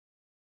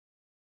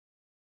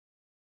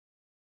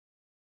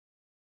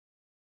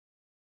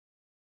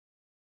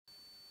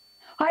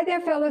Hi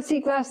there, fellow sea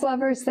glass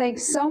lovers.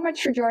 Thanks so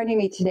much for joining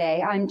me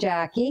today. I'm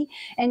Jackie,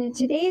 and in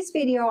today's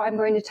video, I'm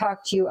going to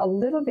talk to you a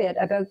little bit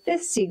about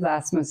this sea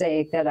glass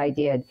mosaic that I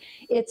did.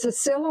 It's a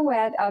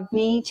silhouette of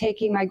me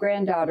taking my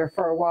granddaughter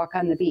for a walk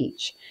on the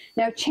beach.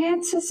 Now,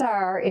 chances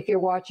are, if you're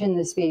watching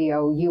this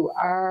video, you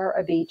are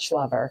a beach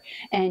lover,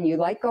 and you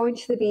like going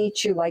to the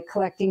beach, you like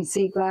collecting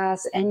sea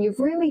glass, and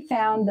you've really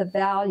found the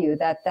value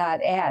that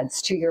that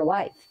adds to your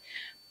life.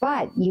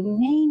 But you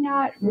may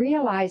not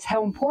realize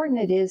how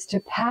important it is to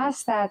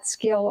pass that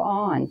skill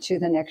on to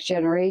the next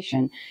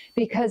generation,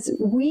 because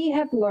we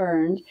have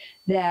learned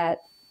that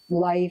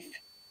life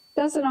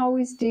doesn't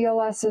always deal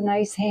us a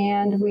nice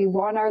hand. We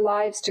want our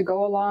lives to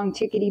go along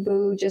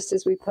tickety-boo just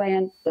as we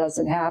planned.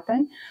 Doesn't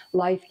happen.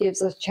 Life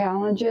gives us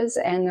challenges,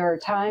 and there are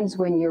times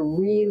when you're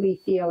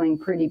really feeling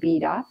pretty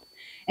beat up.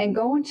 And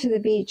going to the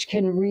beach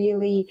can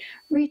really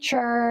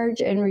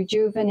recharge and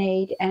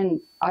rejuvenate,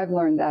 and I've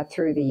learned that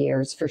through the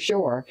years for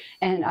sure.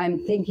 And I'm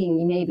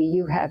thinking maybe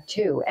you have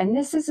too. And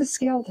this is a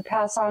skill to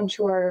pass on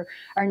to our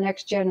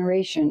next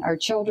generation, our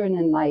children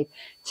in life,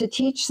 to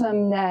teach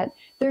them that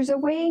there's a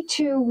way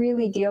to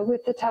really deal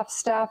with the tough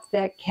stuff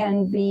that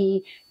can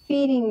be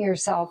feeding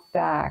yourself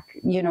back.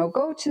 You know,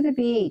 go to the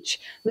beach,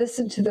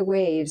 listen to the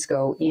waves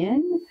go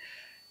in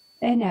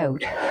and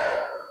out,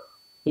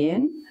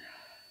 in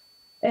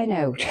and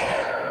out.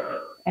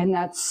 And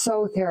that's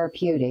so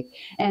therapeutic.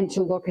 And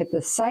to look at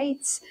the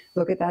sights,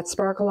 look at that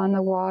sparkle on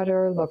the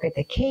water, look at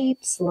the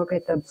capes, look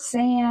at the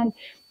sand.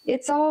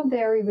 It's all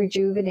very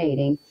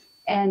rejuvenating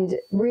and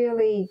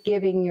really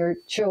giving your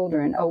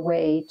children a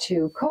way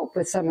to cope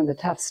with some of the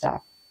tough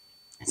stuff.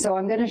 So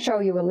I'm going to show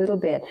you a little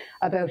bit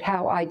about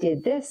how I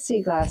did this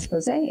sea glass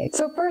mosaic.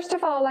 So first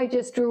of all, I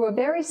just drew a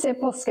very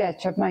simple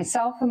sketch of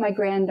myself and my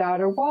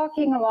granddaughter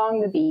walking along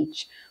the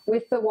beach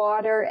with the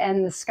water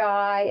and the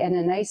sky and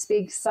a nice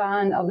big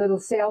sun, a little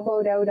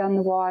sailboat out on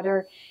the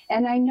water.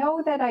 And I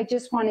know that I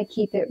just want to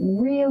keep it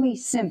really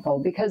simple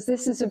because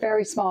this is a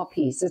very small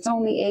piece. It's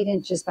only 8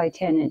 inches by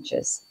 10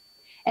 inches.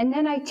 And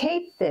then I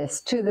taped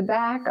this to the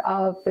back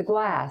of the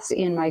glass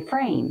in my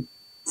frame.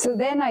 So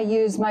then I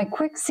used my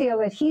quick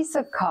seal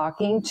adhesive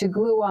caulking to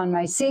glue on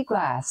my sea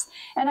glass.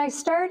 And I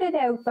started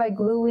out by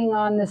gluing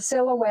on the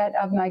silhouette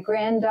of my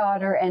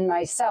granddaughter and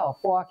myself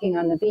walking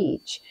on the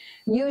beach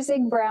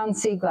using brown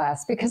sea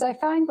glass, because I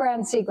find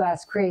brown sea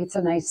glass creates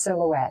a nice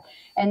silhouette.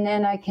 And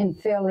then I can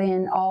fill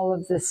in all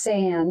of the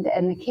sand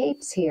and the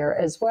capes here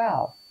as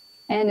well.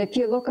 And if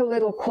you look a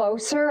little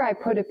closer, I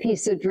put a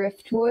piece of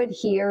driftwood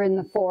here in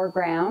the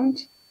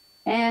foreground.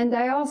 And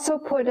I also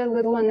put a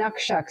little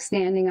inukshuk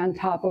standing on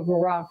top of a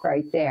rock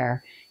right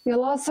there.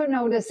 You'll also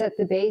notice at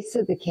the base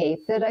of the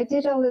cape that I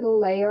did a little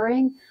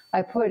layering.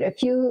 I put a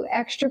few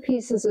extra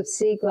pieces of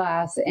sea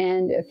glass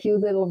and a few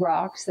little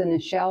rocks and a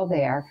shell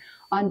there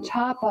on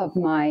top of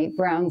my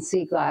brown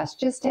sea glass,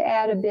 just to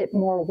add a bit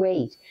more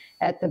weight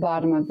at the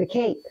bottom of the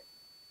cape.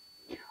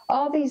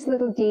 All these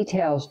little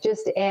details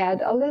just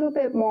add a little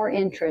bit more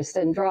interest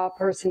and draw a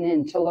person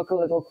in to look a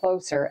little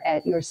closer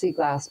at your sea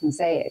glass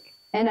mosaic.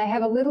 And I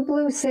have a little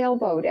blue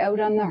sailboat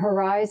out on the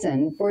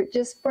horizon. We're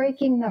just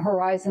breaking the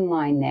horizon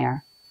line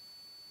there.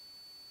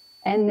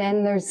 And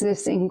then there's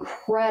this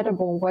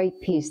incredible white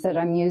piece that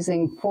I'm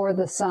using for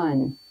the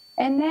sun.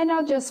 And then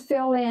I'll just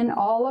fill in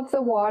all of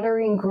the water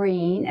in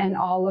green and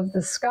all of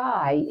the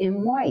sky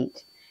in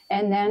white.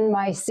 And then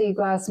my sea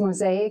glass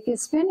mosaic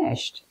is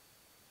finished.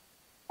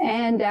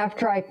 And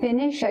after I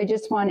finish, I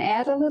just want to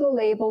add a little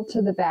label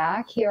to the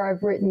back. Here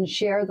I've written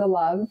 "Share the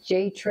Love,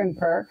 J.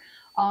 Trimper"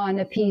 on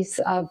a piece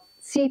of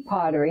sea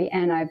pottery,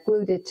 and I've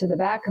glued it to the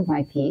back of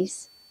my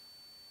piece.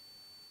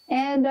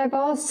 And I've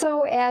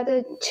also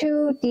added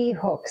 2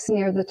 D-hooks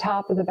near the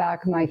top of the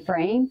back of my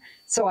frame,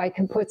 so I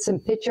can put some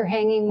picture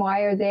hanging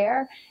wire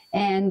there,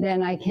 and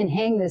then I can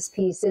hang this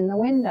piece in the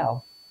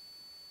window.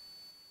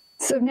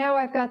 So now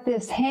I've got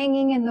this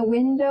hanging in the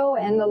window,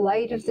 and the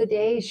light of the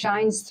day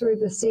shines through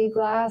the sea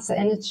glass,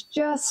 and it's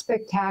just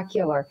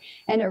spectacular.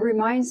 And it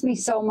reminds me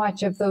so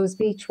much of those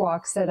beach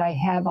walks that I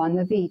have on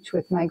the beach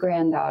with my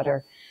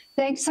granddaughter.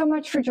 Thanks so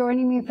much for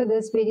joining me for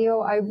this video.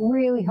 I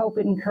really hope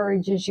it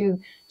encourages you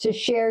to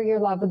share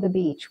your love of the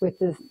beach with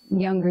the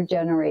younger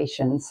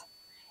generations.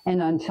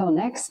 And until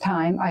next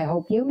time, I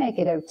hope you make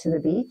it out to the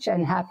beach,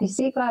 and happy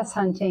sea glass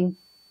hunting.